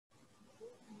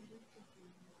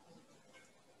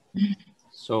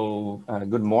So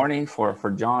good morning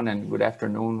for John, and good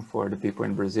afternoon for the people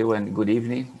in Brazil, and good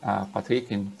evening, Patrick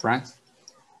in France.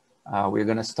 We're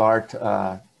going to start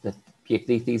the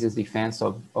PhD thesis defense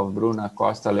of Bruna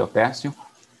Costa Leopércio.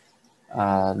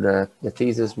 The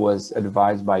thesis was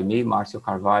advised by me, Marcio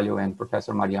Carvalho, and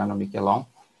Professor Mariano Michelon.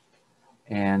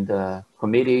 And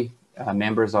committee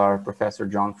members are Professor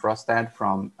John Frostad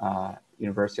from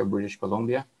University of British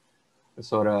Columbia,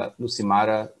 Professora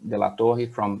Lucimara de la Torre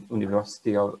from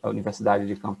Universidade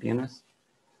de Campinas,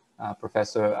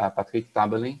 Professor Patrick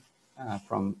Tabelin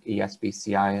from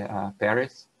ESPCI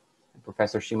Paris, and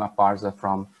Professor Shima Parza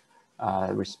from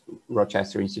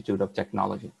Rochester Institute of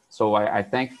Technology. So I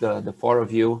thank the four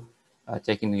of you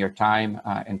taking your time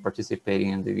and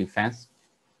participating in the defense.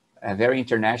 A very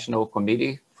international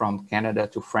committee from Canada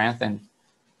to France, and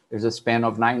there's a span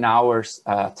of 9 hours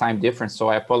time difference. So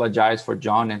I apologize for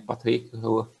John and Patrick,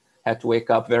 who had to wake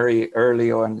up very early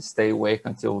and stay awake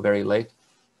until very late.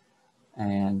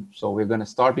 And so we're going to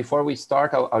start. Before we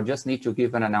start, I'll just need to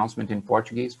give an announcement in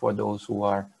Portuguese for those who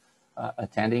are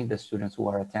attending, the students who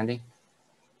are attending.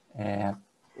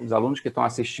 Os alunos que estão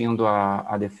assistindo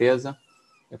a defesa,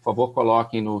 por favor,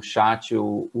 coloquem no chat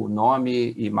o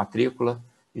nome e matrícula,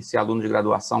 e se é aluno de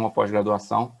graduação ou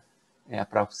pós-graduação,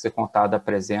 para ser contada a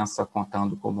presença,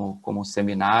 contando como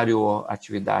seminário ou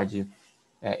atividade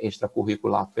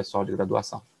extracurricular para o pessoal de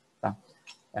graduação. Tá?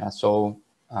 So,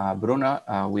 Bruna,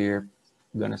 we're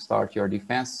going to start your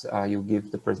defense. You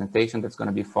give the presentation that's going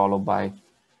to be followed by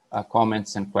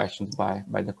comments and questions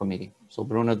by the committee. So,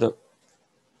 Bruna, the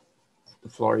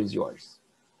floor is yours.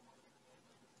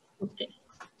 Okay.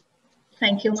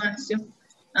 Thank you, Marcio.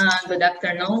 Good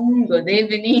afternoon, good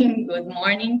evening, good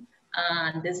morning.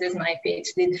 This is my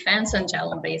PhD defense on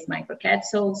gel-based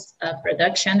microcapsules,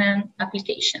 production and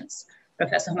applications.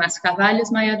 Professor Marcio Carvalho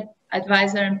is my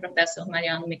advisor, and Professor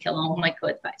Mariano Michelon, my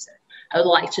co-advisor. I would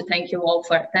like to thank you all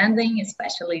for attending,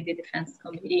 especially the Defense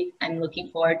Committee. I'm looking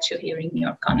forward to hearing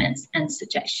your comments and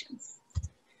suggestions.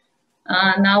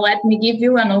 Now let me give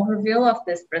you an overview of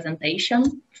this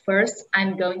presentation. First,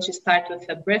 I'm going to start with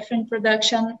a brief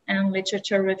introduction and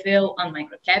literature review on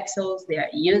microcapsules, their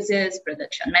uses,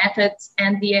 production methods,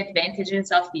 and the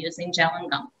advantages of using gel and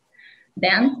gum.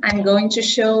 Then I'm going to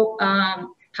show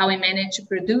how we manage to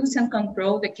produce and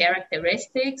control the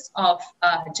characteristics of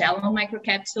gel and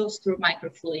microcapsules through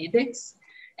microfluidics.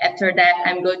 After that,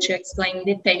 I'm going to explain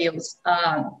details,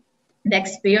 the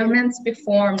experiments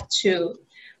performed to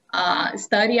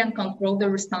study and control the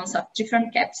response of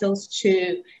different capsules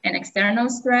to an external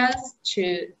stress,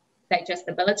 to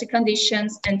digestibility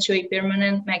conditions, and to a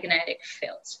permanent magnetic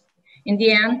field. In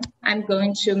the end, I'm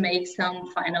going to make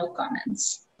some final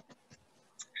comments.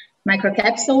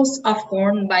 Microcapsules are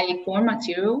formed by a core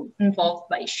material involved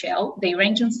by a shell. They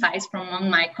range in size from 1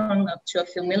 micron up to a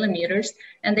few millimeters,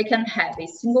 and they can have a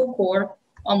single core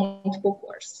or multiple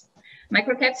cores.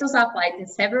 Microcapsules are applied in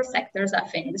several sectors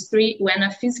of industry when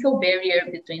a physical barrier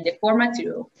between the core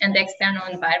material and the external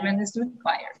environment is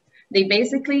required. They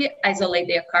basically isolate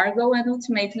their cargo and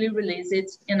ultimately release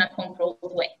it in a controlled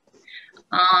way.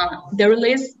 The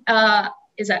release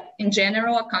is, in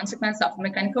general, a consequence of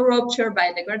mechanical rupture,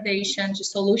 biodegradation,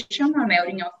 dissolution or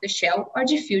melting of the shell, or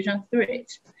diffusion through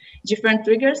it. Different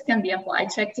triggers can be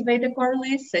applied to activate the core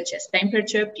release, such as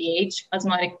temperature, pH,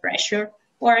 osmotic pressure,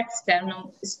 or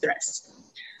external stress.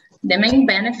 The main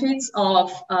benefits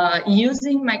of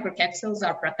using microcapsules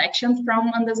are protection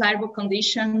from undesirable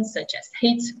conditions such as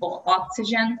heat or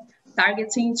oxygen,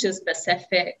 targeting to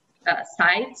specific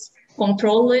sites,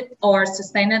 controlled or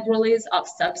sustained release of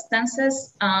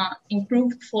substances,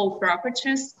 improved flow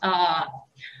properties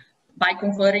by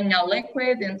converting a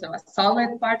liquid into a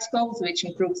solid particles, which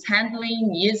improves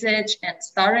handling, usage, and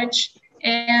storage,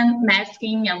 and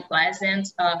masking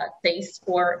unpleasant taste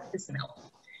or smell.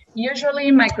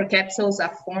 Usually, microcapsules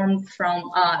are formed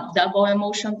from double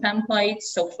emulsion templates.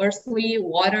 So firstly,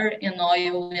 water and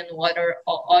oil and water,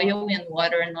 or oil and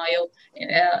water and oil,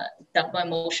 double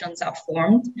emulsions are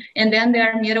formed. And then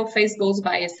their middle phase goes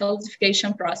by a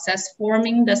solidification process,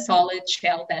 forming the solid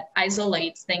shell that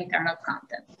isolates the internal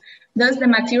content. Thus, the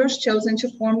materials chosen to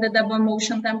form the double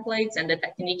emulsion templates and the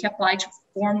technique applied to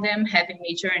form them have a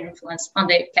major influence on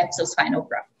the capsule's final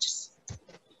properties.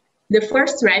 The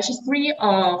first registry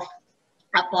of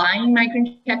applying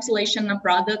microencapsulation in a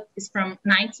product is from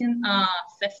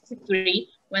 1953,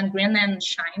 when Bruna and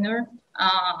Shiner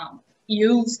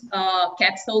used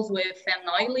capsules with an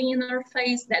oily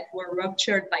interface that were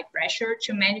ruptured by pressure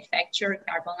to manufacture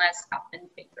carbonless cotton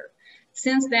paper.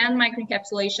 Since then,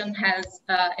 microencapsulation has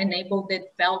enabled the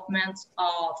development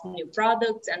of new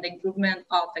products and the improvement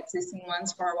of existing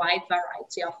ones for a wide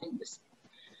variety of industries.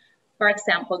 For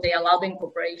example, they allow the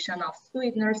incorporation of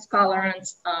sweeteners,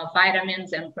 colorants,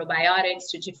 vitamins, and probiotics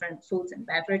to different foods and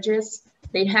beverages.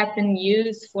 They have been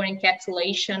used for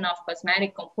encapsulation of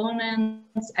cosmetic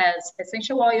components as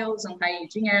essential oils,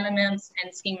 anti-aging elements,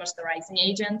 and skin moisturizing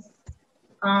agents.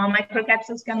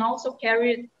 Microcapsules can also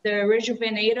carry the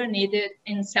rejuvenator needed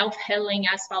in self-healing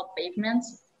asphalt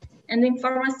pavements. And in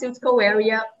pharmaceutical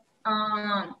area,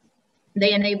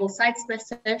 they enable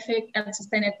site-specific and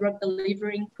sustained drug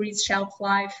delivery, increase shelf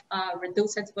life,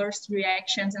 reduce adverse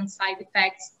reactions and side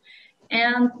effects,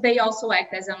 and they also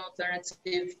act as an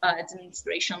alternative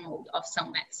administration mode of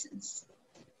some medicines.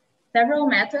 Several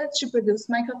methods to produce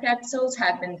microcapsules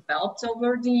have been developed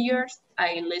over the years.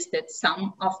 I listed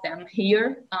some of them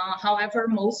here. However,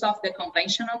 most of the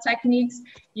conventional techniques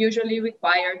usually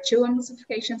require 2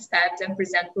 emulsification steps and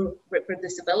present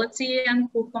reproducibility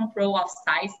and full control of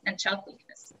size and shell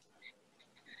thickness.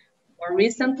 More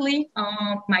recently,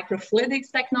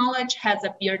 microfluidics technology has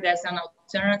appeared as an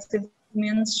alternative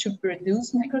means to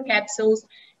produce microcapsules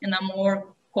in a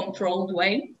more controlled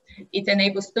way. It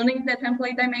enables tuning the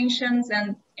template dimensions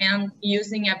and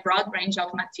using a broad range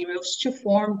of materials to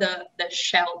form the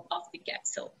shell of the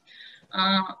capsule.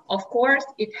 Of course,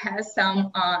 it has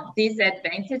some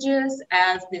disadvantages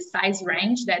as the size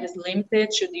range that is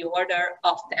limited to the order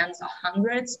of tens or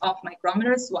hundreds of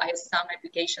micrometers, while some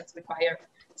applications require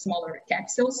smaller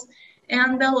capsules,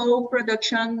 and the low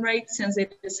production rate since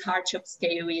it is hard to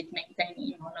upscale it,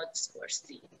 maintaining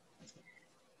monodispersity.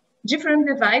 Different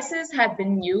devices have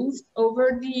been used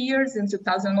over the years. In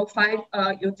 2005,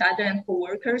 Utada and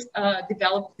co-workers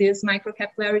developed this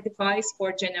microcapillary device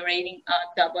for generating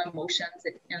double emulsions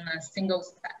in a single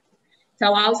step. It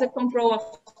allows the control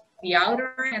of the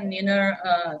outer and inner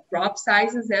drop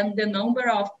sizes and the number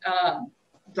of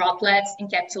droplets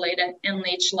encapsulated in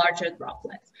each larger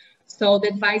droplet. So the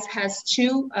device has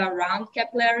 2 round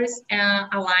capillaries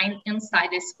aligned inside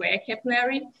the square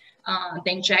capillary.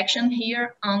 The injection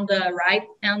here on the right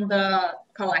and the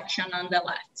collection on the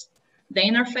left. The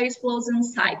inner phase flows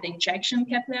inside the injection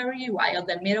capillary, while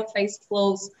the middle phase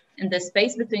flows in the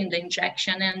space between the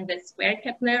injection and the square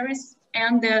capillaries,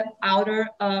 and the outer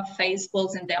phase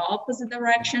flows in the opposite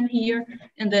direction here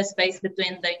in the space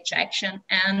between the injection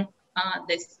and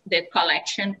the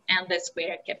collection and the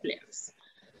square capillaries.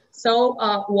 So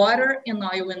water in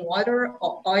oil in water,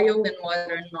 or oil in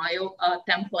water in oil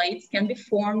templates can be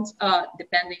formed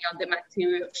depending on the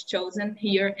materials chosen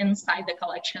here inside the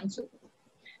collection tube.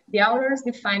 The authors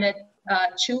defined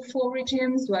 2 flow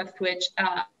regimes with which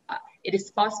it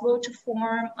is possible to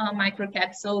form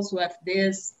microcapsules with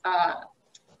this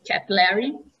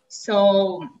capillary.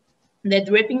 So the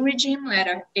dripping regime,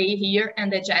 letter A here,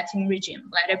 and the jetting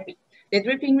regime, letter B. The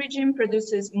dripping regime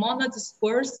produces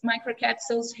monodispersed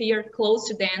microcapsules here close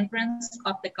to the entrance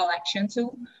of the collection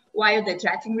tube, while the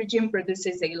jetting regime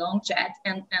produces a long jet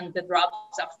and the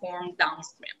drops are formed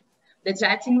downstream. The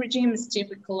jetting regime is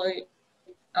typically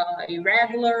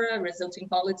irregular, resulting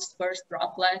polydispersed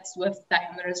droplets with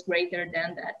diameters greater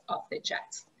than that of the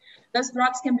jet. Thus,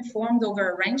 drops can be formed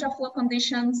over a range of flow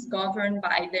conditions governed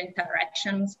by the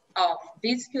interactions of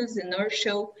viscous,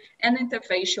 inertial, and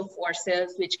interfacial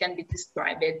forces, which can be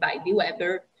described by the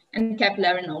Weber and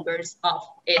capillary numbers of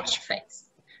each phase.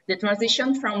 The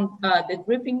transition from the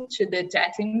dripping to the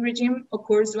jetting regime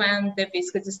occurs when the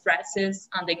viscous stresses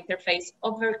on the interface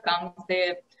overcome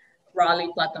the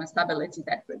Rayleigh-Platon stability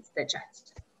that breaks the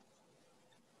jet.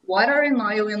 Water and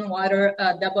oil in water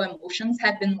double emulsions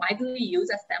have been widely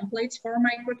used as templates for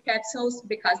microcapsules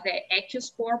because the aqueous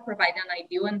pore provide an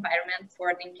ideal environment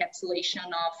for the encapsulation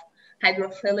of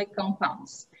hydrophilic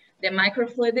compounds. The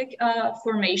microfluidic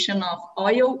formation of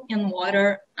oil in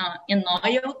water in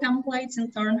oil templates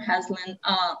in turn has been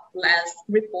less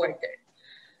reported.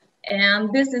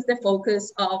 And this is the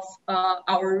focus of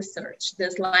our research.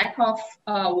 This lack of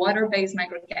water-based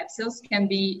microcapsules can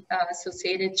be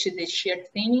associated to the shear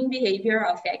thinning behavior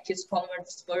of aqueous polymer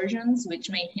dispersions,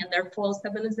 which may hinder flow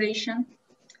stabilization.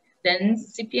 Then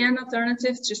CPN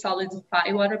alternatives to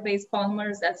solidify water-based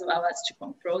polymers, as well as to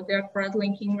control their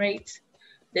cross-linking rate.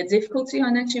 The difficulty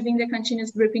on achieving the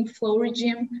continuous dripping flow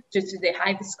regime due to the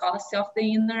high viscosity of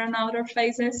the inner and outer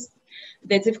phases.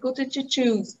 The difficulty to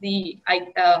choose the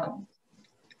ideal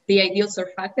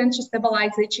surfactant to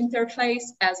stabilize each interface,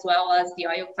 as well as the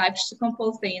oil types to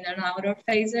compose the inner and outer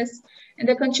phases, and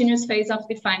the continuous phase of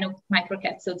the final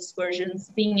microcapsule dispersions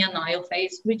being an oil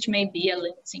phase, which may be a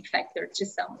limiting factor to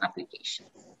some applications.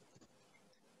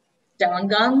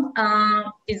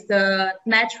 Jalangan is the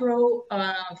natural,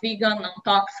 vegan,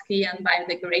 non-toxic, and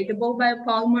biodegradable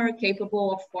biopolymer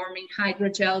capable of forming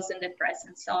hydrogels in the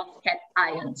presence of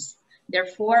cations.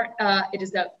 Therefore, it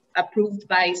is approved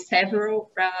by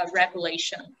several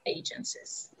regulation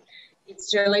agencies.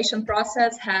 Its gelation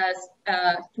process has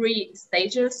 3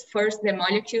 stages. First, the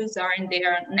molecules are in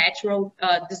their natural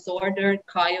disordered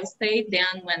coil state.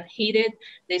 Then when heated,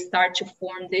 they start to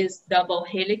form these double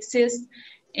helixes.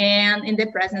 And in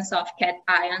the presence of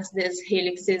cations, these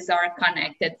helixes are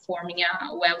connected, forming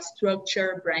a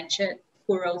well-structured branched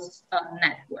porous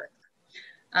network.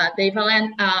 The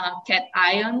valent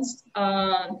cations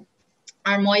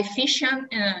are more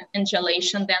efficient in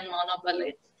gelation than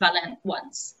monovalent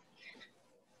ones.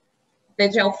 The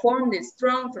gel formed is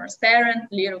strong,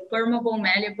 transparent, little permeable,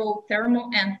 malleable, thermal,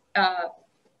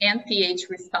 and pH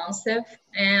responsive.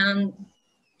 And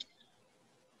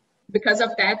because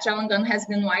of that, Jalangan has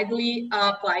been widely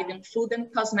applied in food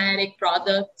and cosmetic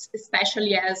products,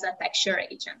 especially as a texture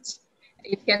agent.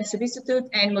 It can substitute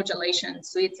animal gelation in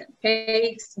sweets and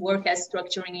cakes, work as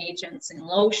structuring agents in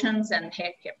lotions and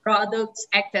hair care products,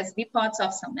 act as depots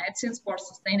of some medicines for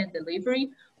sustained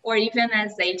delivery, or even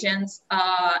as agents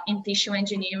in tissue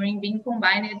engineering, being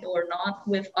combined or not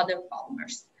with other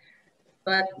polymers.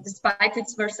 But despite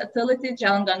its versatility,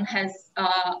 Jalangan has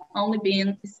only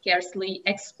been scarcely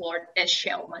explored as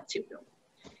shell material.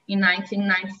 In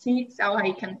 1996,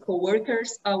 Alhaik and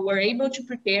co-workers were able to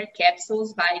prepare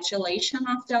capsules by gelation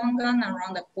of Jalangan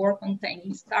around a core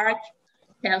containing starch,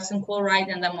 calcium chloride,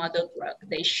 and a model drug.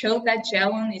 They showed that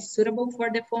Jalan is suitable for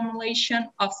the formulation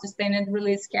of sustained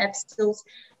release capsules,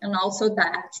 and also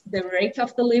that the rate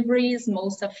of delivery is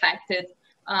most affected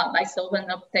by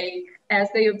solvent uptake, as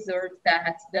they observed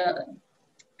that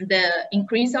the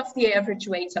increase of the average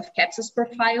weight of capsules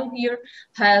profile here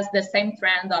has the same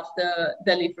trend of the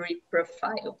delivery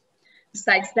profile.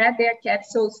 Besides that, their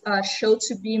capsules show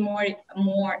to be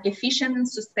more efficient in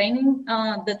sustaining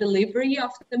the delivery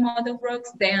of the model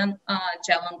drugs than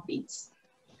Jalan beads.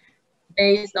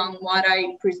 Based on what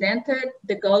I presented,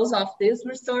 the goals of this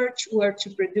research were to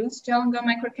produce Jalangan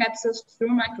microcapsules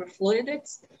through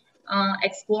microfluidics,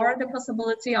 explore the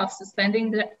possibility of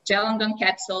suspending the Jalangan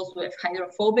capsules with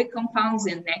hydrophobic compounds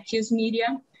in aqueous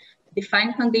media,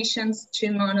 define conditions to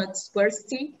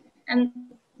monodispersity, and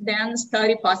then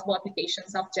study possible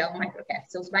applications of gel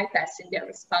microcapsules by testing their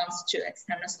response to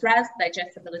external stress,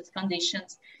 digestibility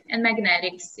conditions, and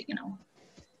magnetic signal.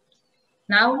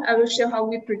 Now I will show how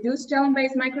we produce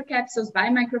gel-based microcapsules by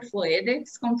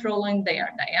microfluidics, controlling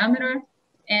their diameter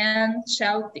and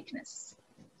shell thickness.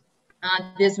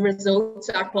 These results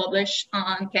are published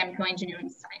on Chemical Engineering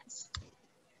Science.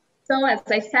 So as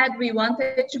I said, we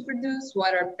wanted to produce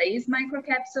water-based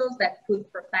microcapsules that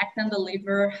could protect and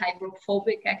deliver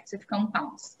hydrophobic active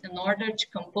compounds. In order to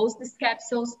compose these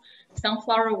capsules,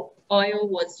 sunflower oil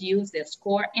was used as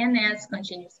core and as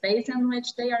continuous phase in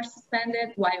which they are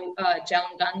suspended, while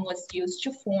Jalangan was used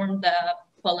to form the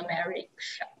polymeric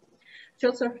shell.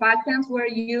 So surfactants were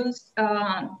used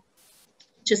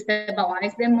to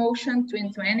stabilize the motion,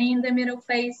 20 in the middle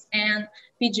phase and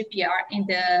PGPR in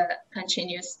the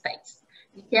continuous phase.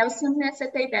 The calcium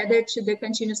acetate added to the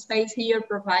continuous phase here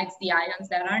provides the ions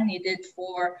that are needed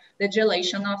for the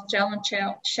gelation of gel and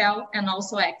shell, and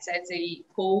also acts as a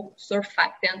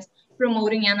co-surfactant,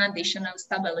 promoting an additional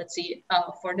stability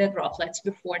for the droplets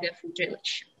before the full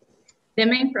gelation. The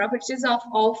main properties of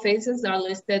all phases are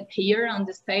listed here on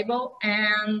this table,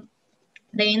 and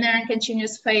the inner and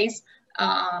continuous phase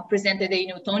presented a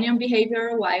Newtonian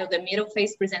behavior, while the middle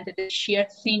phase presented a shear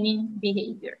thinning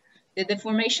behavior. The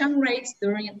deformation rates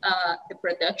during the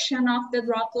production of the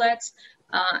droplets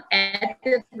at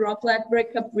the droplet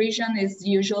breakup region is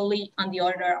usually on the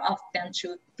order of 10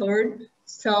 to 3rd.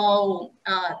 So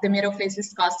the middle phase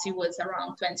viscosity was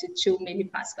around 22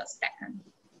 millipascals second.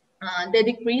 The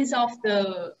decrease of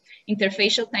the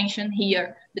interfacial tension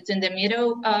here between the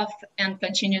middle and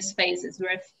continuous phases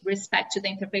with respect to the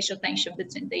interfacial tension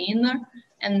between the inner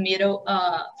and middle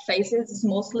phases is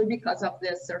mostly because of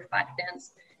the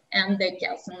surfactants and the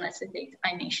calcium acetate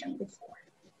I mentioned before.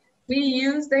 We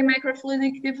used a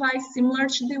microfluidic device similar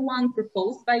to the one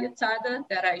proposed by Utada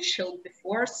that I showed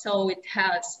before. So it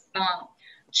has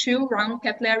 2 round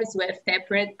capillaries with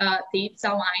tapered tips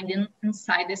aligned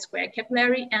inside the square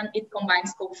capillary, and it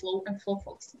combines cold flow and flow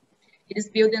focusing. It is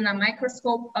built in a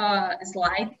microscope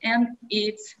slide, and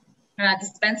its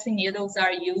dispensing needles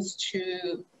are used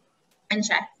to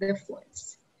inject the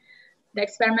fluids. The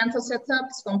experimental setup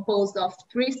is composed of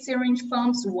 3 syringe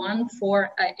pumps, one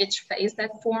for each phase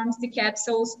that forms the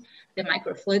capsules, the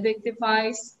microfluidic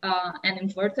device, an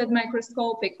inverted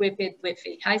microscope equipped with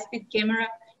a high-speed camera,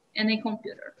 and a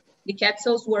computer. The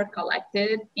capsules were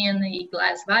collected in a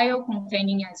glass vial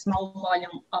containing a small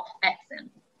volume of hexane.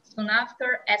 Soon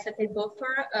after, acetate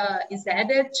buffer is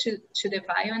added to the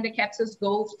vial, and the capsules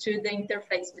go to the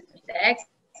interface between the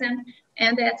hexane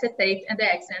and the acetate, and the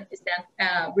hexane is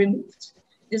then removed.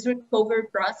 This recovery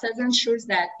process ensures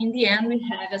that in the end, we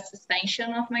have a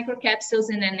suspension of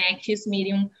microcapsules in an aqueous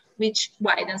medium, which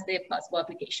widens the possible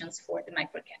applications for the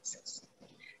microcapsules.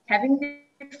 Having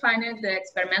defined the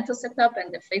experimental setup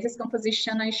and the phases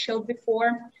composition I showed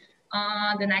before,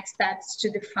 the next step is to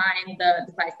define the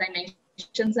device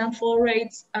dimensions and flow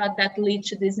rates that lead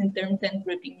to this intermittent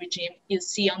dripping regime you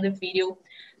see on the video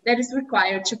that is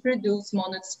required to produce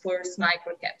monodispersed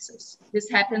microcapsules. This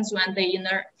happens when the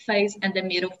inner phase and the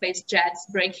middle phase jets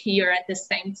break here at the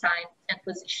same time and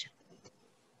position.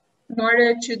 In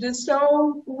order to do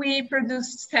so, we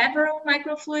produce several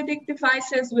microfluidic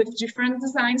devices with different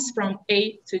designs from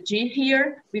A to G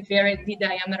here. We varied the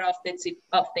diameter of the tip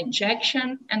of the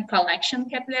injection and collection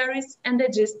capillaries and the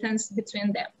distance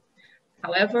between them.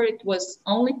 However, it was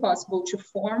only possible to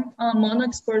form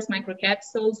monodispersed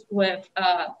microcapsules with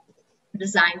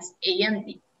designs A and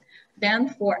B. Then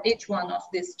for each one of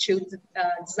these two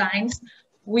designs,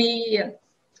 we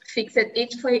fixed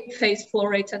each phase flow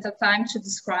rate at a time to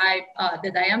describe the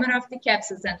diameter of the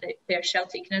capsules and their shell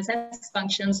thickness as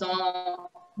functions of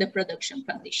the production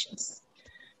conditions.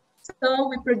 So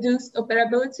we produced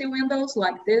operability windows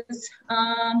like this,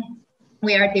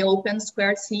 where the open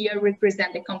squares here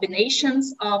represent the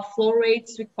combinations of flow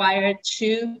rates required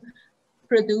to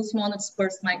produce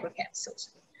monodispersed microcapsules.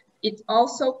 It's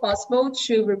also possible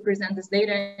to represent this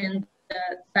data in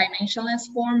the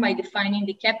dimensionless form by defining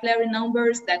the capillary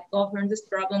numbers that govern this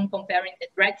problem, comparing the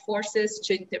drag forces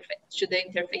to the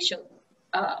interfacial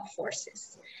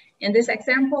forces. In this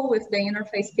example, with the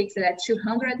interface fixed at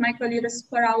 200 microliters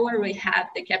per hour, we have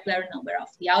the capillary number of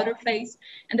the outer phase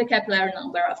and the capillary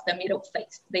number of the middle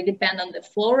phase. They depend on the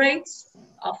flow rates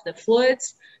of the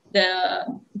fluids,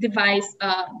 the device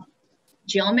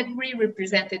geometry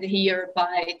represented here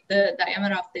by the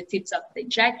diameter of the tips of the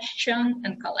ejection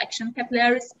and collection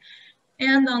capillaries,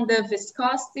 and on the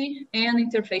viscosity and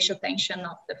interfacial tension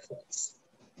of the fluids.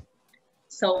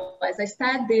 So as I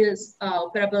said, these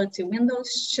operability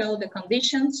windows show the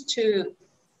conditions to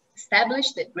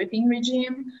establish the dripping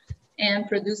regime and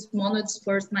produce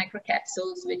monodispersed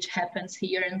microcapsules, which happens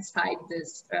here inside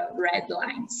these red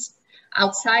lines.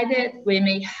 Outside it, we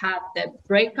may have the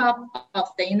breakup of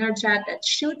the inner jet that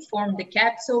should form the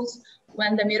capsules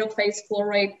when the middle phase flow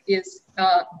rate is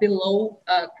below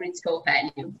a critical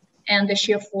value, and the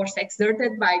shear force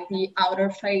exerted by the outer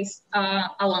phase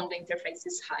along the interface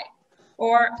is high.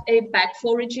 Or a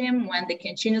backflow regime when the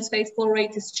continuous phase flow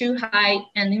rate is too high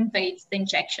and invades the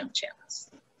injection channels.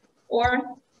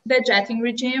 Or the jetting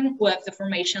regime with the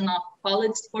formation of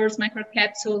polydispersed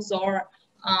microcapsules, or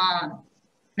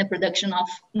the production of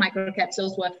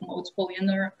microcapsules with multiple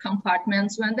inner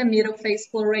compartments when the middle phase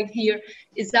flow rate here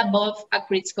is above a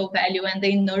critical value and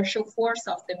the inertial force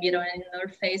of the middle and inner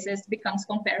phases becomes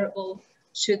comparable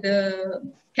to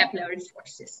the capillary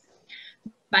forces.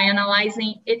 By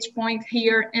analyzing each point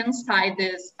here inside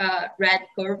this red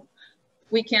curve,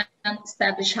 we can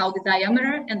establish how the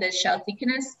diameter and the shell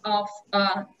thickness of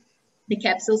the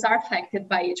capsules are affected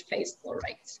by each phase flow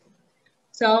rate.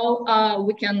 So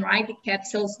we can write the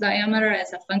capsule's diameter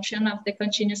as a function of the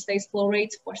continuous phase flow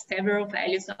rates for several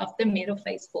values of the middle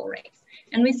phase flow rate.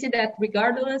 And we see that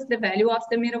regardless the value of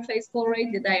the middle phase flow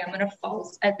rate, the diameter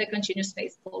falls as the continuous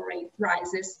phase flow rate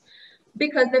rises,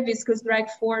 because the viscous drag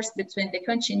force between the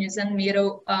continuous and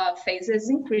middle phases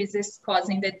increases,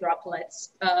 causing the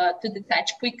droplets to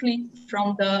detach quickly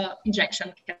from the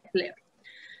injection capillary.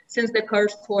 Since the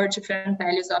curves for different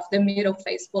values of the middle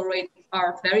phase flow rate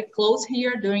are very close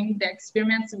here during the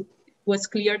experiments, it was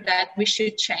clear that we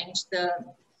should change the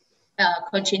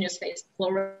continuous phase flow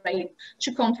rate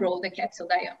to control the capsule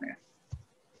diameter.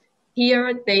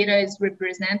 Here, data is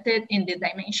represented in the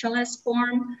dimensionless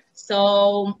form.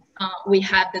 So we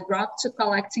have the drop to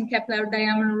collecting capillary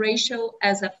diameter ratio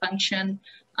as a function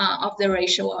of the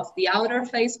ratio of the outer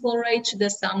phase flow rate to the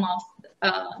sum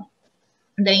of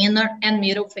the inner and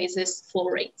middle phases flow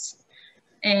rates.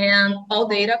 And all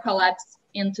data collapse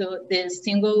into this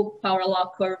single power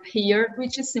law curve here,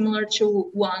 which is similar to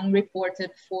one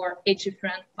reported for a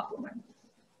different polymer.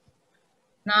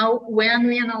 Now, when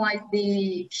we analyze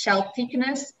the shell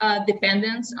thickness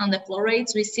dependence on the flow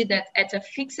rates, we see that at a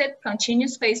fixed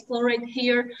continuous phase flow rate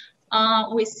here,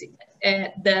 we see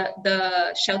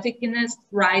the shell thickness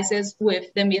rises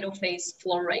with the middle phase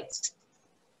flow rates.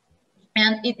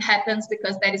 And it happens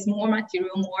because there is more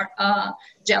material, more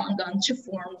gel and gun to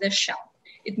form the shell.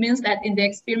 It means that in the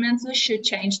experiments, we should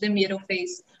change the middle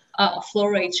phase flow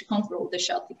rate to control the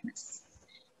shell thickness.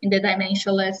 In the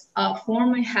dimensionless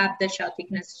form, we have the shell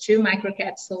thickness to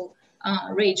microcapsule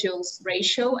radius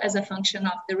ratio as a function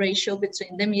of the ratio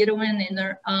between the middle and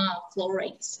inner flow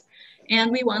rates.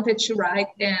 And we wanted to write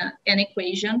an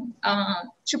equation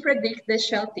to predict the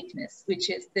shell thickness, which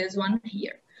is this one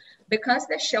here. Because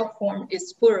the shell form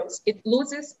is porous, it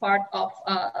loses part of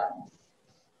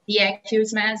the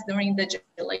aqueous mass during the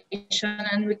gelation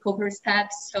and recovery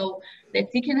steps. So the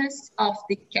thickness of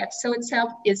the capsule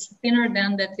itself is thinner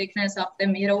than the thickness of the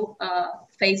middle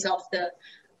phase of the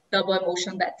double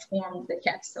emulsion that formed the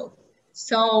capsule.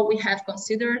 So we have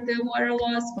considered the water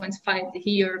loss quantified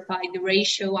here by the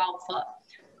ratio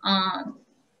alpha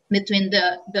between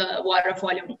the water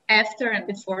volume after and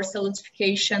before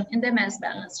solidification in the mass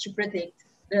balance to predict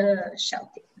the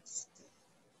shell thickness.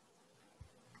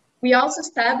 We also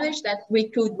established that we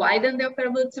could widen the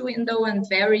operability window and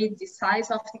vary the size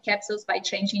of the capsules by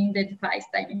changing the device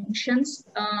dimensions.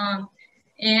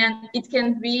 And it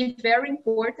can be very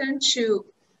important to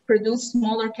produce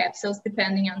smaller capsules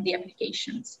depending on the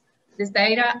applications. This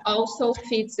data also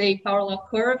fits a parallel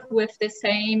curve with the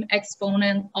same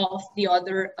exponent of the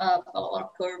other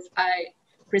parallel curve I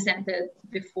presented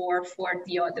before for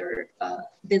the other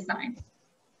design.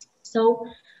 So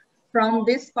from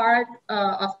this part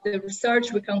of the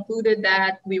research, we concluded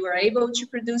that we were able to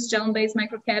produce gel-based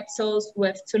microcapsules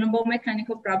with tunable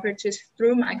mechanical properties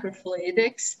through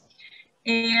microfluidics.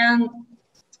 And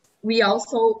we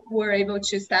also were able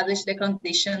to establish the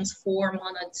conditions for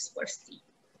monodispersity.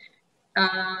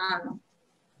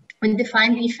 We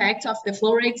defined the effect of the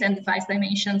flow rates and device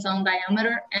dimensions on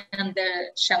diameter and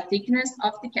the shell thickness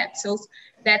of the capsules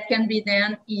that can be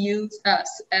then used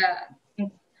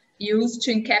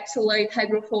to encapsulate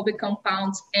hydrophobic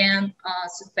compounds and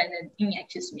suspended in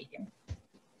aqueous medium.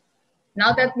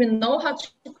 Now that we know how to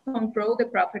control the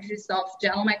properties of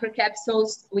gel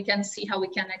microcapsules, we can see how we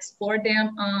can explore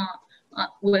them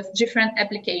with different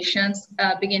applications,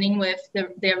 beginning with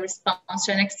their response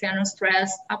to an external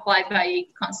stress applied by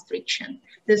constriction.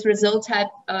 These results have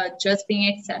just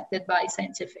been accepted by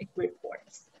scientific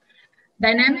reports.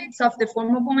 Dynamics of the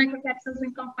formable microcapsules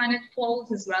in confined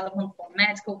flows is relevant for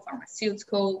medical,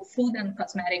 pharmaceutical, food and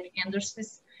cosmetic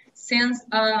industries, since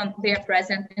they are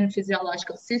present in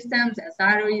physiological systems as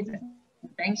arteries and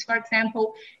veins, for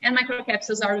example, and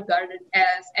microcapsules are regarded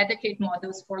as adequate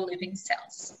models for living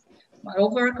cells.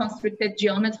 Moreover, constricted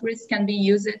geometries can be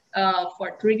used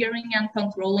for triggering and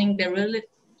controlling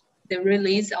the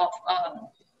release of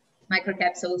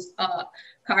microcapsules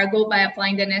cargo by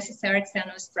applying the necessary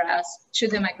external stress to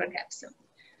the microcapsule.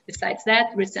 Besides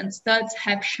that, recent studies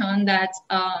have shown that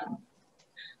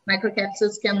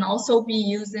microcapsules can also be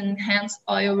used in enhanced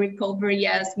oil recovery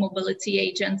as mobility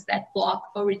agents that block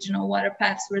original water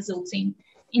paths, resulting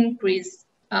in increased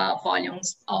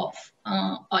volumes of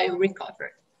oil recovery.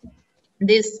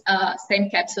 These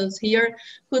same capsules here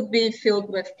could be filled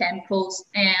with chemicals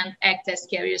and act as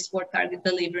carriers for target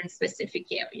delivery in specific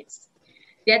areas.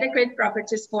 The adequate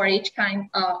properties for each kind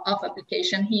of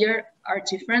application here are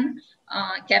different.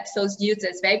 Capsules used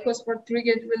as vehicles for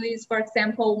triggered release, for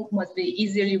example, must be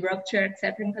easily ruptured at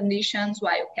certain conditions,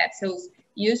 while capsules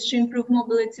used to improve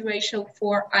mobility ratio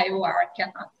for IOR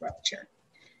cannot rupture.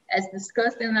 As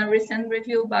discussed in a recent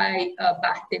review by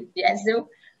Biesel,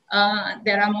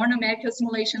 there are more numerical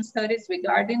simulation studies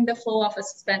regarding the flow of a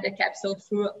suspended capsule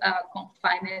through a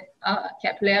confined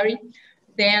capillary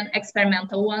than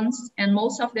experimental ones, and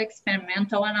most of the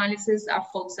experimental analyses are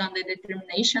focused on the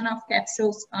determination of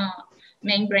capsules'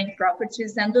 membrane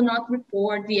properties and do not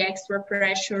report the extra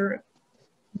pressure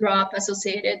drop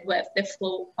associated with the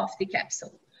flow of the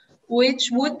capsule, which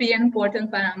would be an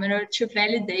important parameter to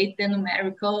validate the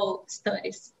numerical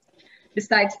studies.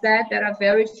 Besides that, there are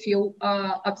very few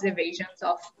observations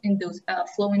of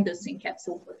flow-inducing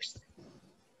capsule bursts.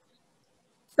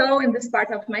 So in this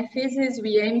part of my thesis,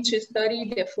 we aim to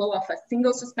study the flow of a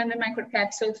single suspended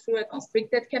microcapsule through a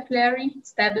constricted capillary,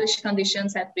 establish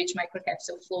conditions at which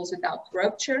microcapsule flows without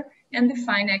rupture, and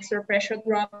define extra pressure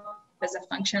drop as a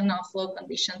function of flow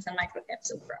conditions and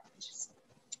microcapsule properties.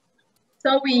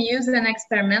 So we use an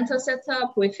experimental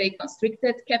setup with a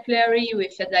constricted capillary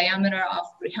with a diameter of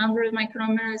 300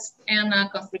 micrometers and a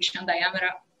constriction diameter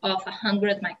of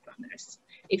 100 micrometers.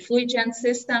 A fluid gen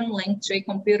system linked to a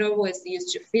computer was used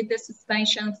to feed the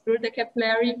suspension through the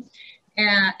capillary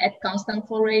at constant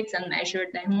flow rates and measure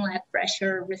the inlet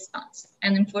pressure response.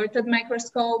 An inverted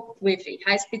microscope with a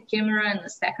high-speed camera and a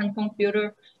second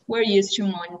computer were used to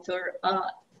monitor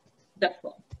the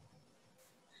flow.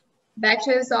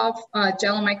 Batches of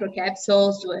gel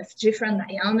microcapsules with different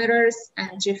diameters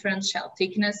and different shell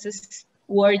thicknesses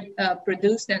were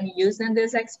produced and used in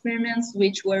these experiments,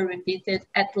 which were repeated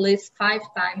at least 5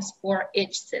 times for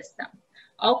each system.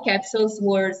 All capsules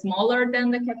were smaller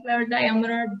than the capillary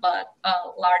diameter, but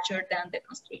larger than the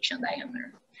constriction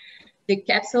diameter. The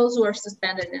capsules were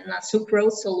suspended in a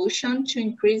sucrose solution to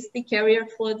increase the carrier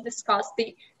fluid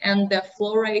viscosity, and the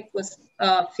flow rate was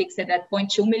fixed at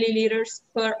 0.2 milliliters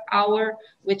per hour,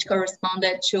 which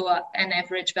corresponded to an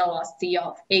average velocity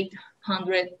of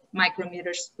 800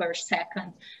 micrometers per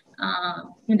second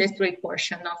in the straight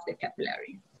portion of the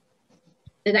capillary.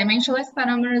 The dimensionless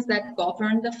parameters that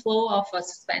govern the flow of a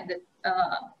suspended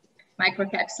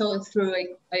microcapsule through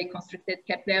a constricted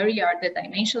capillary are the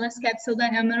dimensionless capsule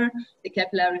diameter, the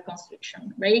capillary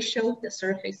constriction ratio, the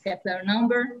surface capillary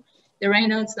number, the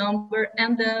Reynolds number,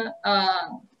 and the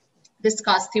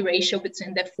viscosity ratio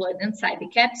between the fluid inside the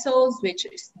capsules, which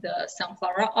is the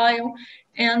sunflower oil,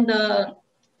 and the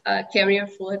carrier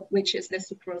fluid, which is the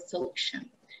sucrose solution.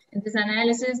 In this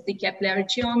analysis, the capillary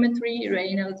geometry,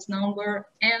 Reynolds number,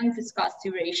 and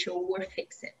viscosity ratio were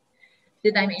fixed.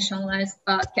 The dimensionless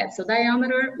capsule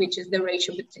diameter, which is the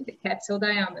ratio between the capsule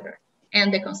diameter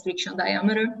and the constriction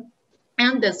diameter,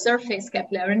 and the surface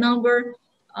capillary number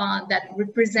that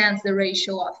represents the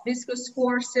ratio of viscous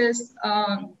forces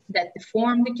that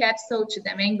deform the capsule to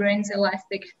the membrane's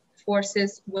elastic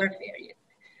forces were varied.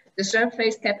 The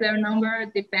surface capillary number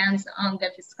depends on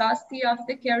the viscosity of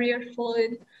the carrier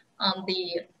fluid, on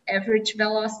the average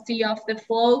velocity of the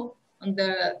flow, on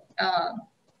the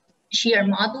shear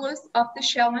modulus of the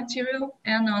shell material,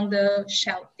 and on the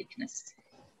shell thickness.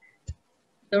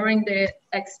 During the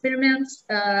experiments,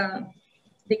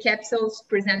 the capsules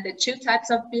presented 2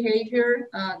 types of behavior.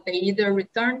 They either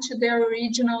returned to their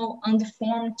original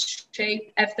undeformed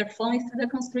shape after flowing through the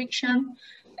constriction,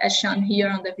 as shown here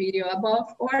on the video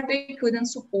above, or they couldn't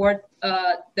support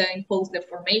the imposed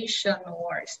deformation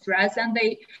or stress, and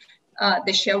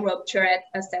the shell rupture at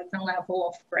a certain level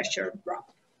of pressure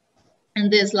drop. In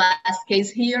this last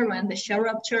case here, when the shell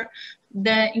rupture,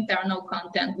 the internal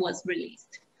content was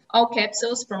released. All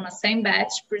capsules from a same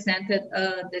batch presented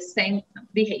the same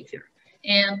behavior.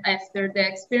 And after the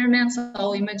experiments,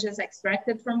 all images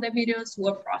extracted from the videos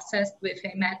were processed with a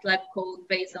MATLAB code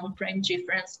based on frame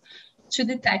difference to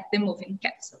detect the moving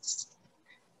capsules.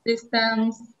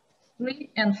 Systems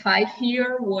 3 and 5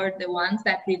 here were the ones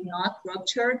that did not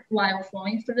rupture while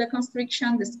flowing through the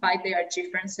constriction, despite their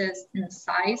differences in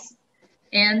size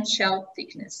and shell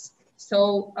thickness.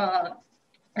 So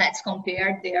let's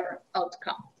compare their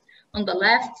outcome. On the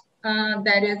left,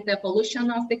 that is the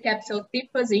evolution of the capsule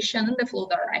tip position and the flow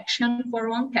direction for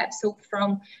one capsule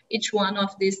from each one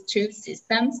of these 2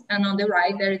 systems. And on the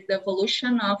right, there is the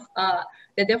evolution of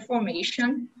the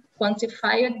deformation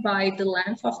quantified by the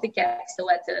length of the capsule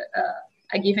at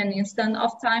a given instant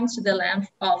of time to the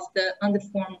length of the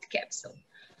undeformed capsule.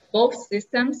 Both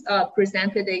systems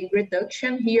presented a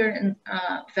reduction here in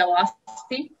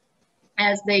velocity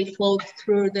as they flowed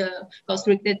through the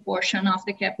constricted portion of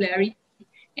the capillary,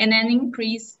 and an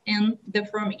increase in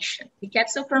deformation. The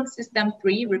capsule from system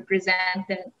 3,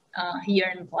 represented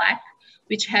here in black,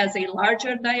 which has a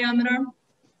larger diameter,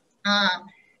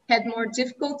 had more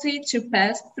difficulty to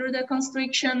pass through the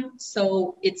constriction,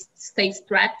 so it stays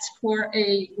trapped for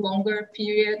a longer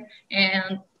period,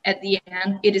 and at the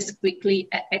end, it is quickly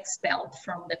expelled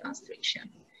from the constriction.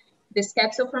 This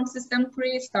capsule from system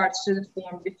 3 starts to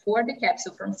deform before the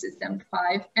capsule from system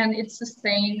 5, and it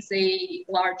sustains a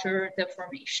larger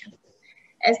deformation.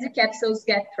 As the capsules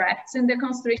get trapped in the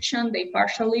constriction, they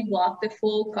partially block the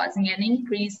flow, causing an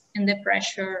increase in the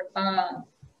pressure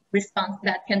response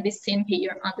that can be seen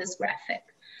here on this graphic.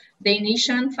 The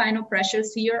initial and final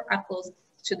pressures here are close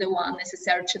to the one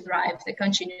necessary to drive the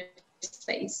continuous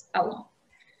phase along.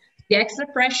 The extra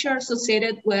pressure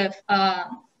associated with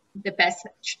the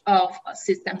passage of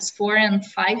systems 4 and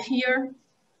 5 here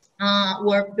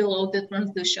were below the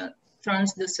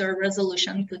transducer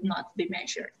resolution could not be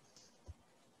measured.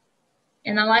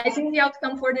 Analyzing the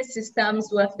outcome for the systems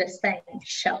with the same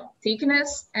shell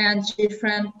thickness and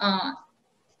different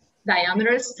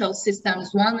diameters, so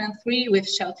systems 1 and 3 with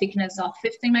shell thickness of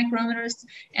 15 micrometers,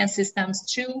 and systems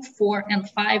 2, 4, and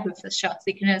 5 with a shell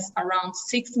thickness around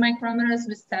 6 micrometers,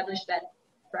 we established that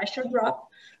pressure drop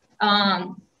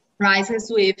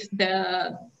rises with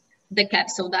the the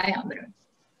capsule diameter.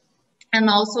 And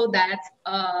also that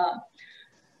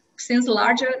since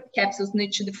larger capsules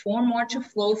need to deform or to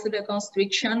flow through the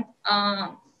constriction,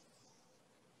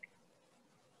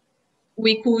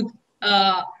 we could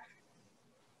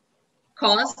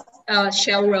cause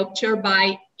shell rupture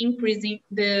by increasing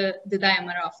the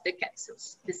diameter of the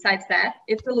capsules. Besides that,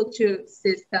 if we look to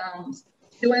systems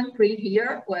 2 and 3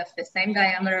 here with the same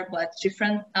diameter but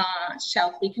different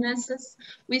shell thicknesses,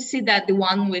 we see that the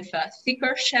one with a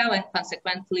thicker shell and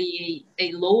consequently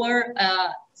a lower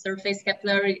surface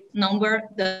capillary number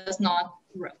does not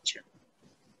rupture.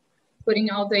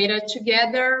 Putting all data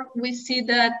together, we see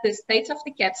that the state of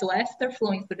the capsule after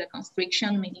flowing through the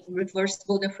constriction, meaning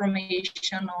reversible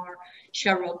deformation or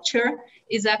shell rupture,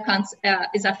 is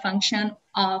a function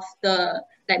of the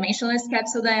dimensionless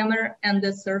capsule diameter and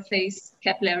the surface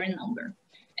capillary number.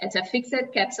 At a fixed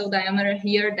capsule diameter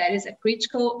here, that is a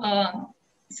critical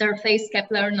surface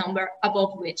capillary number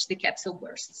above which the capsule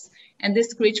bursts. And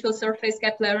this critical surface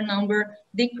capillary number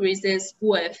decreases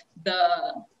with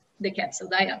the capsule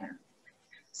diameter.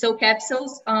 So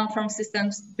capsules from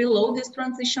systems below this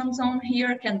transition zone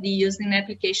here can be used in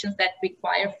applications that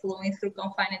require flowing through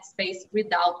confined space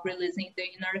without releasing the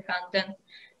inner content,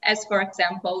 as for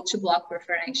example, to block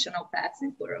preferential paths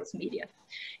in porous media.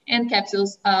 And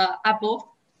capsules above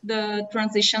the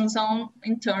transition zone,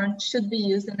 in turn, should be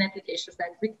used in applications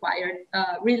that require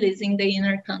releasing the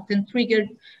inner content triggered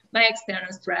by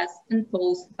external stress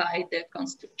imposed by the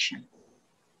constriction.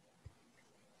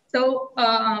 So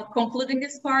concluding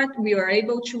this part, we were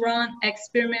able to run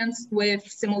experiments with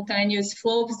simultaneous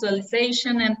flow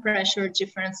visualization and pressure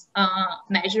difference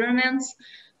measurements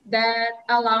that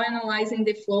allow analyzing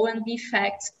the flow and the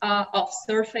effects of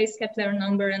surface capillary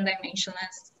number and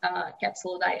dimensionless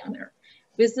capsule diameter.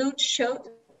 Results showed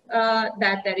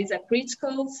that there is a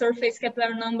critical surface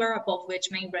capillary number above which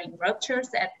membrane ruptures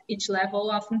at each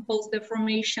level of imposed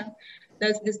deformation.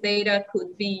 Thus, this data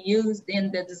could be used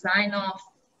in the design of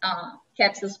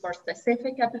capsules for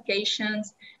specific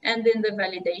applications and in the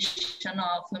validation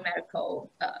of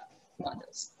numerical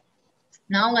models.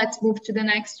 Now let's move to the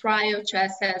next trial to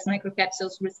assess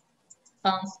microcapsules'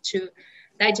 response to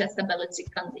digestibility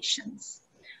conditions.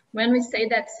 When we say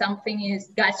that something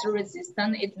is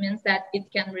gastro-resistant, it means that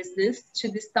it can resist to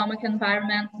the stomach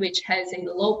environment, which has a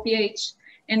low pH,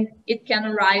 and it can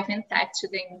arrive intact to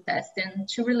the intestine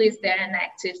to release their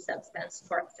inactive substance,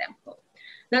 for example.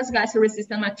 Thus,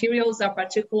 gastro-resistant materials are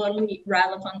particularly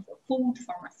relevant for food,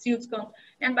 pharmaceutical,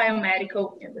 and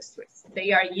biomedical industries.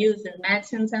 They are used in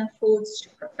medicines and foods to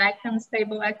protect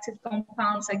unstable active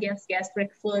compounds against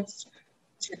gastric fluids,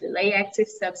 to delay active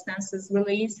substances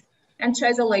release, and to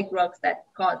isolate drugs that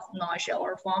cause nausea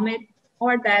or vomit,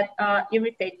 or that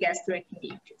irritate gastric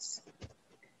mucus.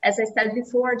 As I said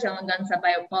before, Jalangan is a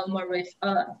biopolymer with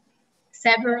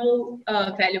several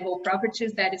valuable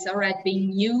properties that is already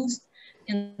being used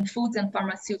in foods and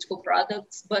pharmaceutical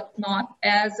products, but not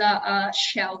as a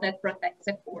shell that protects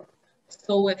the core.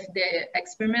 So with the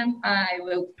experiment I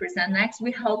will present next,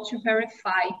 we hope to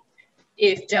verify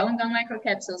if Jalangan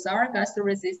microcapsules are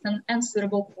gastro-resistant and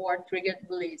suitable for triggered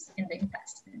release in the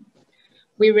intestine.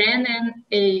 We ran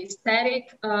a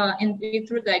static in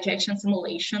vitro digestion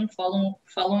simulation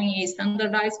following a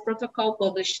standardized protocol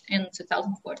published in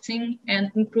 2014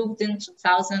 and improved in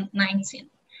 2019.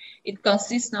 It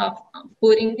consists of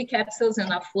putting the capsules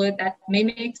in a fluid that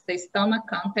mimics the stomach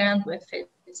content with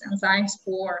its enzymes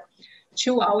for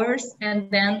 2 hours, and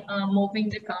then moving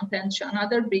the content to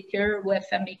another beaker with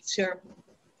a mixture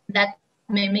that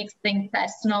mimics the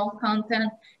intestinal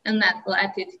content, and that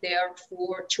let it there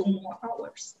for 2 more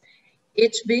hours.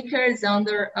 Each beaker is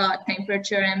under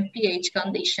temperature and pH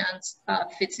conditions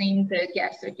fitting the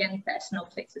gastric and intestinal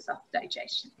phases of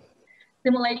digestion.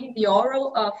 Simulating the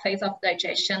oral phase of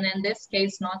digestion, in this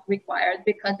case, not required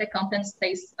because the content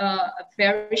stays a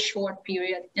very short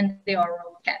period in the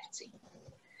oral cavity.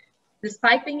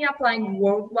 Despite being applied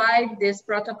worldwide, this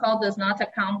protocol does not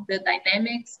account the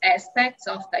dynamics aspects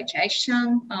of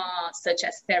digestion, such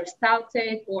as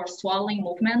peristaltic or swallowing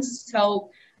movements.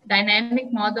 So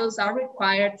dynamic models are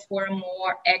required for a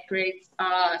more accurate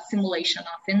simulation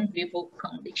of in vivo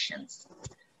conditions.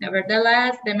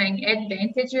 Nevertheless, the main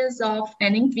advantages of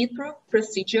an in vitro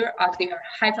procedure are their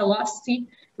high velocity,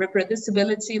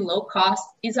 reproducibility, low cost,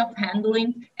 ease of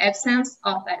handling, absence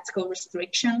of ethical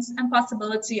restrictions, and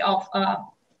possibility of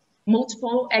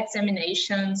multiple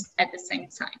examinations at the same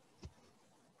time.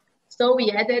 So we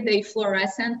added a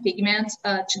fluorescent pigment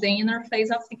to the inner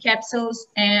phase of the capsules,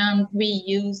 and we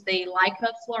used a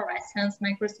Leica fluorescence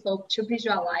microscope to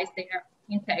visualize their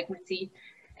integrity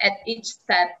at each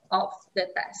step of the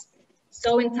test.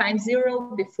 So in time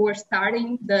zero, before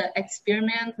starting the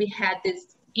experiment, we had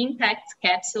these intact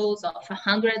capsules of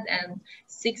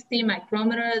 160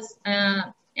 micrometers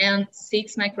and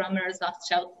 6 micrometers of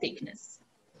shell thickness.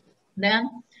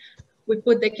 Then we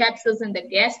put the capsules in the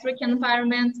gastric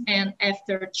environment, and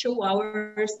after 2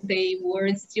 hours, they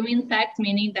were still intact,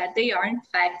 meaning that they are in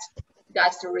fact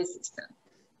gastro-resistant.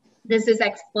 This is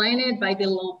explained by the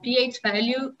low pH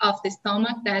value of the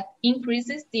stomach that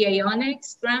increases the ionic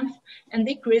strength and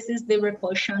decreases the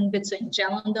repulsion between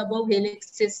gel and double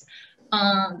helixes,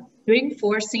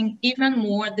 reinforcing even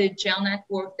more the gel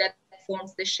network that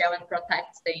forms the shell and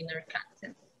protects the inner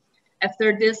content.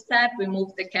 After this step, we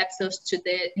move the capsules to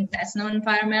the intestinal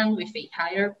environment with a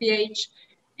higher pH,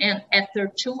 and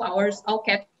after 2 hours, all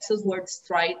capsules were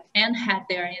destroyed and had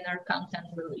their inner content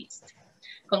released.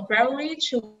 Contrarily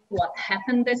to what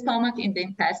happened in the stomach, in the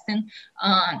intestine,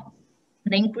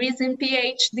 the increase in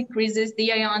pH decreases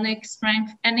the ionic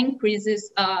strength and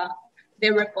increases the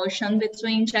repulsion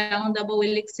between gel and double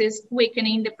helixes,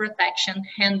 weakening the protection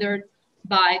hindered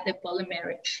by the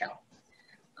polymeric shell.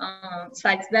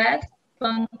 Besides that,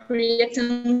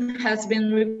 pancreatin has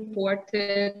been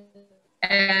reported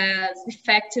as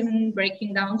effective in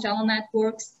breaking down gel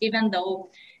networks, even though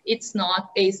it's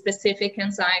not a specific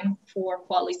enzyme for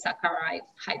polysaccharide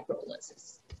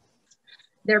hydrolysis.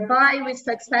 Thereby, we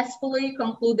successfully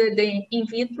concluded the in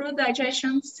vitro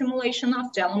digestion simulation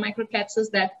of gel microcapsules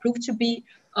that proved to be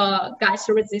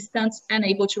gastro-resistant and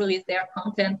able to release their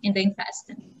content in the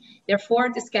intestine. Therefore,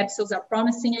 these capsules are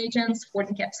promising agents for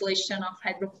the encapsulation of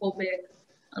hydrophobic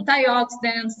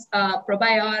antioxidants,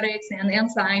 probiotics, and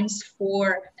enzymes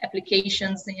for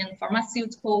applications in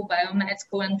pharmaceutical,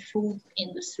 biomedical, and food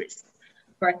industries,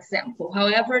 for example.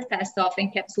 However, tests of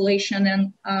encapsulation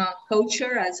and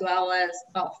culture, as well as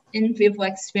of in vivo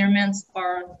experiments,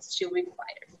 are still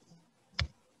required.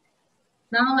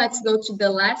 Now let's go to the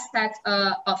last set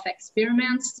of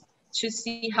experiments to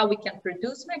see how we can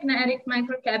produce magnetic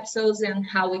microcapsules and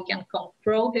how we can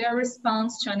control their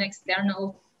response to an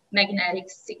external magnetic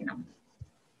signal.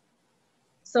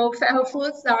 So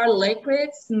ferrofluids are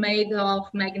liquids made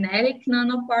of magnetic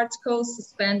nanoparticles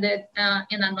suspended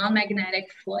in a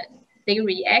non-magnetic fluid. They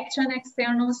react to an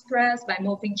external stress by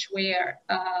moving to where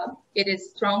it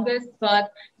is strongest,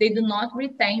 but they do not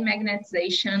retain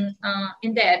magnetization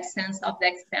in the absence of the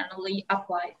externally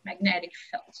applied magnetic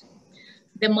field.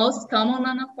 The most common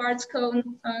nanoparticle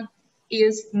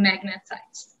is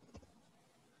magnetite.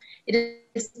 It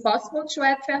is possible to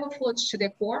add ferrofluids to the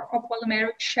core or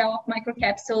polymeric shell of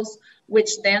microcapsules,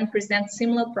 which then present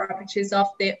similar properties of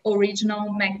the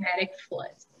original magnetic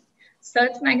fluid.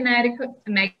 Such magnetic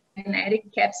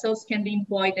capsules can be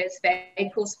employed as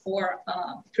vehicles for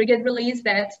triggered release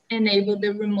that enable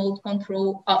the remote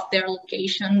control of their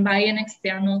location by an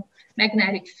external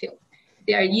magnetic field.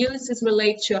 Their use is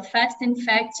related to a fast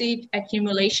effective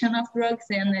accumulation of drugs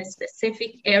in a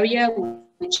specific area,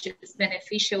 which is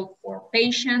beneficial for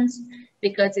patients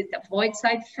because it avoids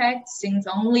side effects since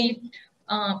only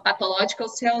pathological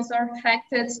cells are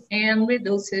affected and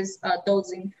reduces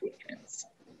dosing frequency.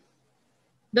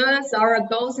 Thus, our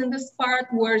goals in this part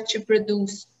were to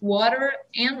produce water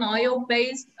and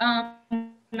oil-based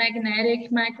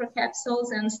magnetic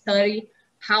microcapsules and study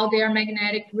how their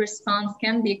magnetic response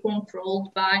can be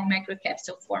controlled by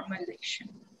microcapsule formulation.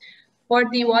 For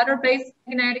the water-based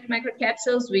magnetic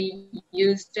microcapsules, we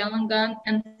used gel and gun,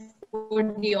 and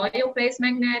for the oil-based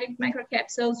magnetic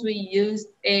microcapsules, we used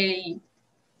a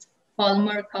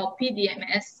polymer called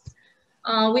PDMS,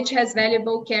 which has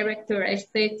valuable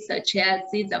characteristics such as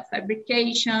ease of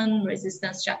fabrication,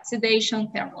 resistance to oxidation,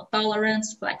 thermal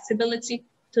tolerance, flexibility,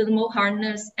 thermal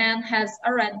hardness, and has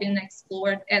already been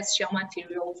explored as shell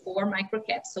material for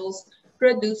microcapsules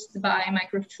produced by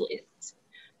microfluidics.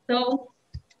 So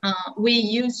we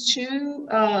use 2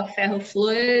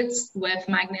 ferrofluids with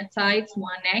magnetite,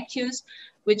 1 aqueous,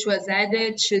 which was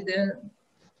added to the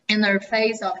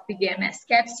interface of PDMS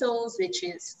capsules, which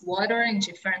is water in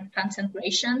different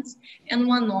concentrations, and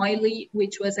 1 oily,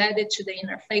 which was added to the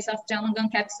interface of gel and gun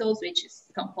capsules, which is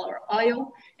sunflower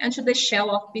oil, and to the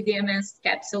shell of PDMS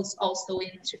capsules, also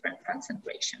in different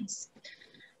concentrations.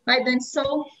 By doing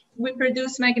so, we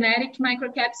produce magnetic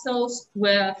microcapsules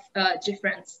with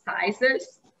different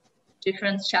sizes,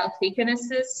 different shell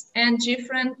thicknesses, and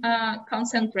different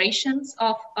concentrations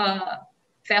of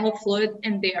ferrofluid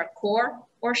in their core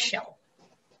or shell.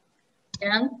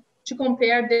 And to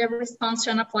compare the response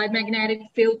to an applied magnetic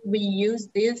field, we use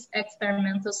this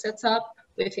experimental setup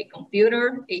with a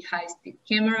computer, a high-speed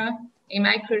camera, a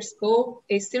microscope,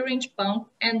 a syringe pump,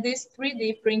 and this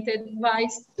 3D printed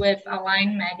device with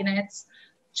aligned magnets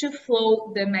to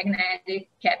flow the magnetic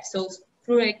capsules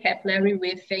through a capillary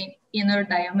with an inner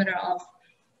diameter of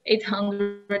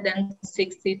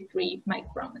 863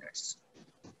 micrometers.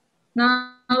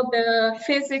 Now, the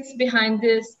physics behind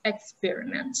this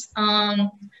experiment.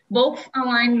 Both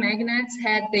aligned magnets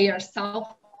had their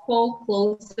south pole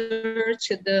closer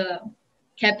to the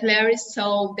capillaries,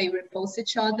 so they repulse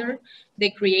each other.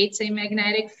 They create a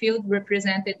magnetic field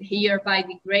represented here by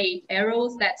the gray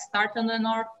arrows that start on the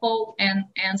North Pole and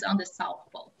ends on the South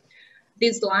Pole.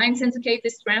 These lines indicate the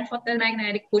strength of the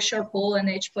magnetic push or pull in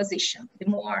each position. The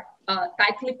more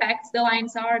tightly packed the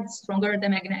lines are, the stronger the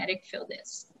magnetic field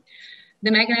is.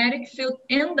 The magnetic field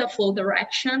in the flow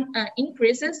direction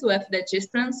increases with the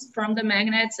distance from the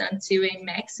magnets until a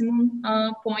maximum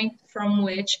point from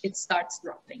which it starts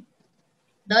dropping.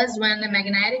 Thus, when the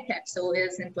magnetic capsule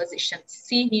is in position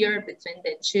C here between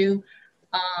the two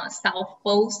south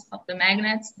poles of the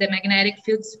magnets, the magnetic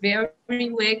field is very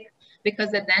weak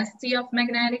because the density of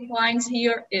magnetic lines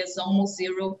here is almost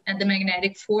zero, and the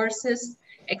magnetic forces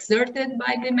exerted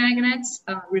by the magnets,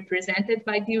 represented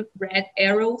by the red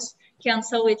arrows,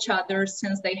 cancel each other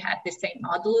since they have the same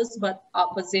modulus but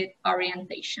opposite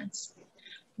orientations.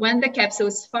 When the capsule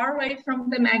is far away from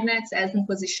the magnets, as in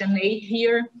position A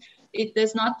here, it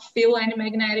does not feel any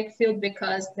magnetic field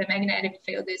because the magnetic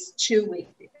field is too weak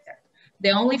there. The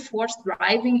only force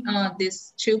driving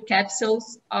these two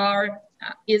capsules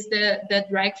is the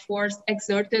drag force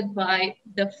exerted by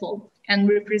the flow and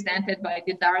represented by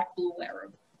the dark blue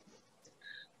arrow.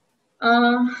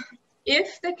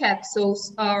 If the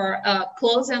capsules are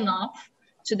close enough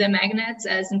to the magnets,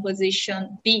 as in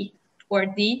position B or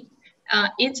D,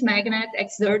 each magnet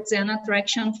exerts an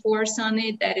attraction force on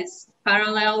it that is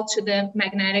parallel to the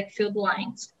magnetic field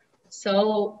lines.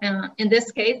 So in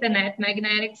this case, the net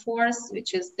magnetic force,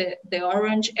 which is the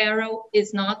orange arrow,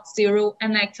 is not zero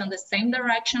and acts on the same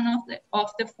direction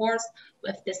of the force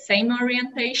with the same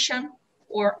orientation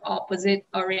or opposite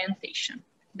orientation.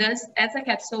 Thus, as the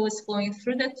capsule is flowing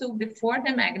through the tube before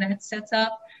the magnet sets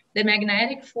up, the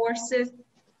magnetic forces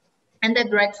and the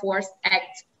drag force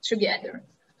act together.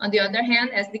 On the other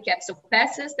hand, as the capsule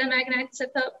passes the magnet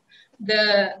setup,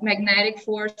 the magnetic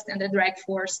force and the drag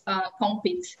force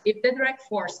compete. If the drag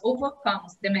force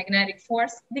overcomes the magnetic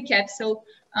force, the capsule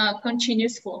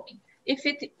continues flowing. If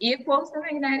it equals the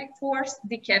magnetic force,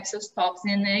 the capsule stops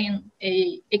in an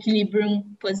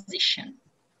equilibrium position.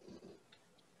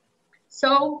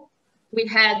 So we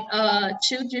had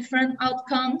two different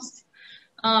outcomes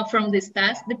from this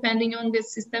test, depending on the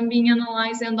system being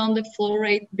analyzed and on the flow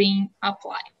rate being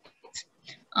applied.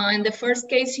 In the first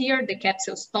case here, the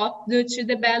capsule stopped due to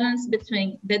the balance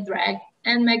between the drag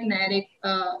and magnetic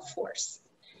force.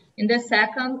 In the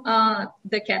second,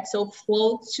 the capsule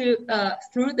flowed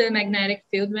through the magnetic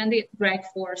field when the drag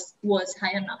force was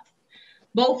high enough.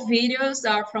 Both videos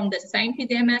are from the same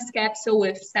PDMS capsule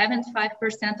with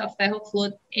 75% of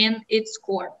ferrofluid in its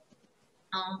core.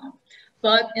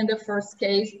 But in the first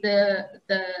case, the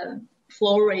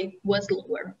flow rate was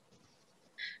lower.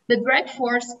 The drag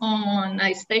force on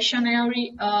a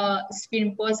stationary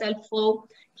spin-imposed flow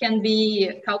can be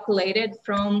calculated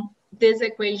from this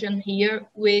equation here,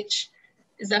 which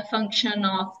is a function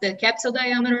of the capsule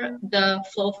diameter, the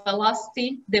flow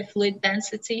velocity, the fluid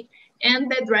density,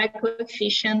 and the drag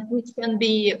coefficient, which can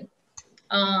be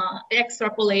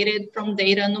extrapolated from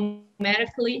data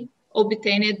numerically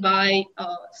obtained by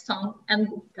Song and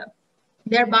Gupta.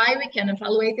 Thereby, we can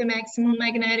evaluate the maximum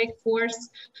magnetic force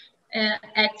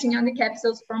acting on the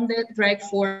capsules from the drag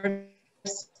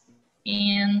force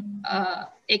in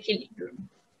equilibrium.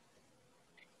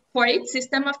 For each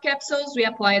system of capsules, we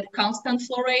applied constant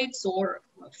flow rates or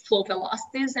flow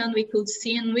velocities, and we could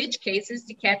see in which cases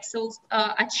the capsules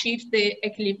achieved the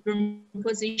equilibrium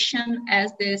position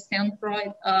as the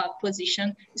centroid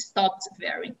position stopped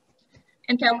varying,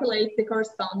 and calculate the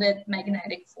corresponding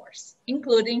magnetic force,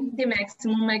 including the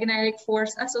maximum magnetic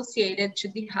force associated to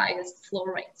the highest flow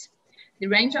rate. The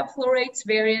range of flow rates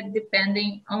varied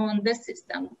depending on the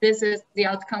system. This is the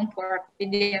outcome for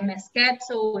PDMS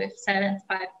capsule with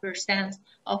 75%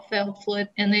 of ferrofluid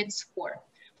in its core.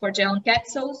 For gel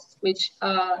capsules, which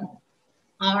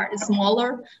are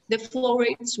smaller, the flow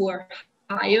rates were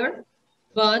higher,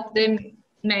 but the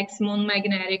maximum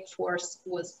magnetic force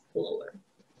was lower.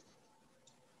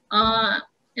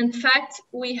 In fact,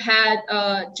 we had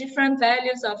different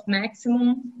values of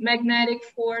maximum magnetic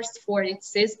force for each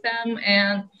system,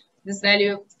 and this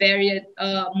value varied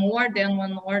more than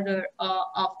one order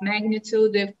of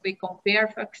magnitude if we compare,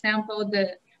 for example,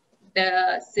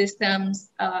 the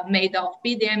systems made of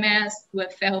PDMS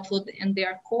with ferrofluid in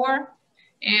their core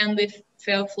and with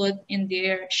ferrofluid in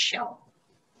their shell.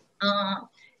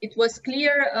 It was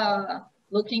clear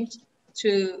looking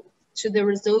to the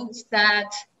results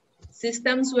that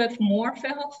systems with more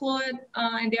ferrofluid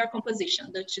in their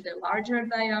composition, due to the larger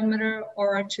diameter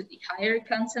or to the higher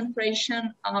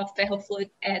concentration of ferrofluid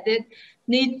added,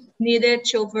 needed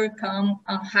to overcome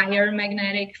higher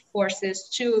magnetic forces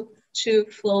to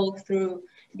flow through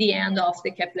the end of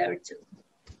the capillary tube.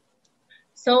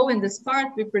 So in this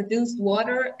part, we produced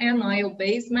water and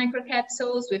oil-based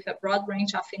microcapsules with a broad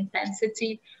range of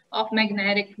intensity of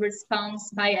magnetic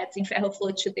response by adding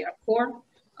ferrofluid to their core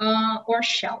or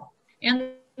shell.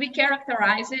 And we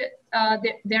characterize it,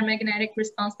 their magnetic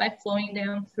response by flowing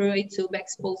them through a tube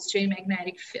exposed to a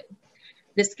magnetic field.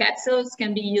 These capsules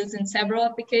can be used in several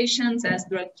applications as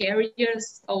drug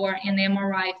carriers or in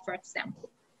MRI, for example.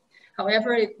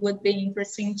 However, it would be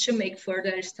interesting to make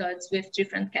further studies with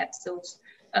different capsules,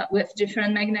 with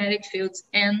different magnetic fields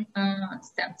and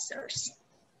sensors.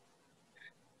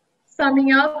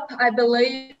 Summing up, I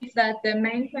believe that the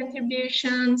main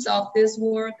contributions of this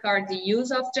work are the use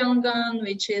of Jalungan,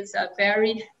 which is a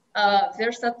very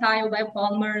versatile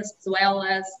biopolymer, as well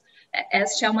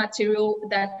as shell material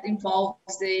that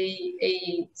involves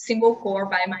a single core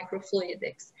by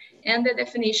microfluidics, and the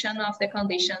definition of the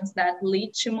conditions that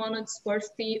lead to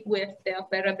monodispersity with the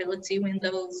operability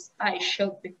windows I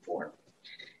showed before.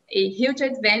 A huge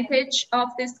advantage of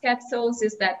these capsules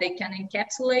is that they can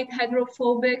encapsulate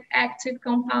hydrophobic active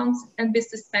compounds and be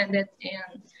suspended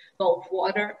in both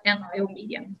water and oil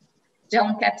medium.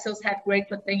 Gel capsules have great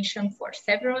potential for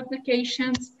several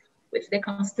applications. With the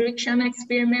constriction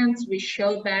experiments, we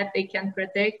showed that we can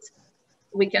predict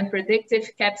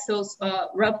if capsules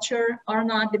rupture or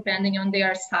not, depending on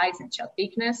their size and shell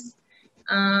thickness.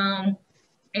 And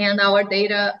our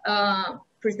data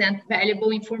present valuable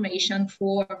information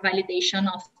for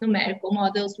validation of numerical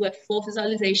models with flow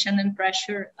visualization and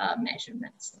pressure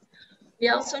measurements. We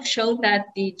also showed that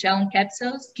the gel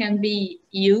capsules can be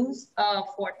used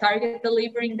for target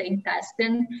delivery in the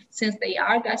intestine, since they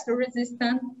are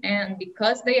gastro-resistant, and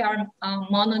because they are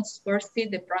monodispersity,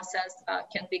 the process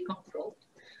can be controlled.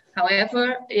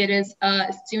 However, it is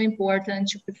still important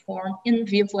to perform in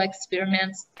vivo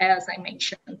experiments, as I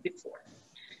mentioned before.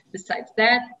 Besides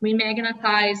that, we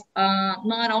magnetize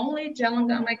not only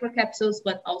Jalungan microcapsules,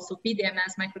 but also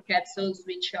PDMS microcapsules,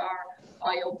 which are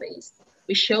oil-based.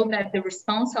 We show that the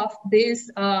response of these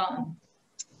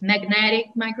magnetic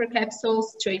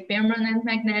microcapsules to a permanent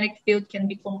magnetic field can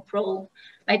be controlled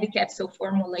by the capsule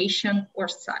formulation or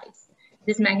size.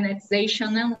 This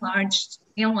magnetization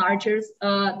enlarges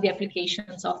the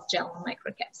applications of Jalungan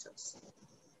microcapsules.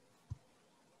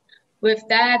 With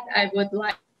that, I would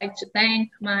like to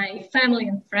thank my family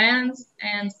and friends,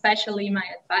 and especially my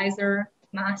advisor,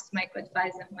 my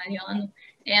co-advisor Mariano,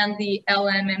 and the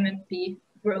LMMP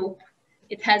group.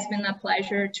 It has been a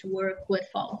pleasure to work with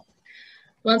all.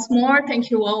 Once more, thank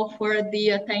you all for the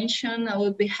attention. I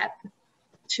would be happy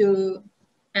to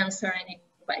answer any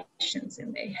questions you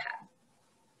may have.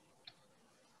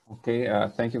 Okay,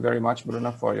 thank you very much,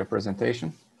 Bruna, for your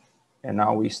presentation. And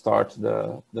now we start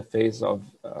the phase of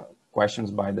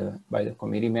questions by the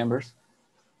committee members.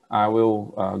 I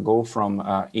will go from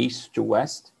east to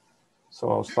west. So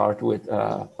I'll start with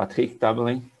Patrick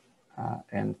Tabelin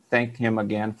and thank him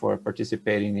again for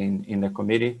participating in the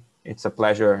committee. It's a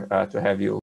pleasure to have you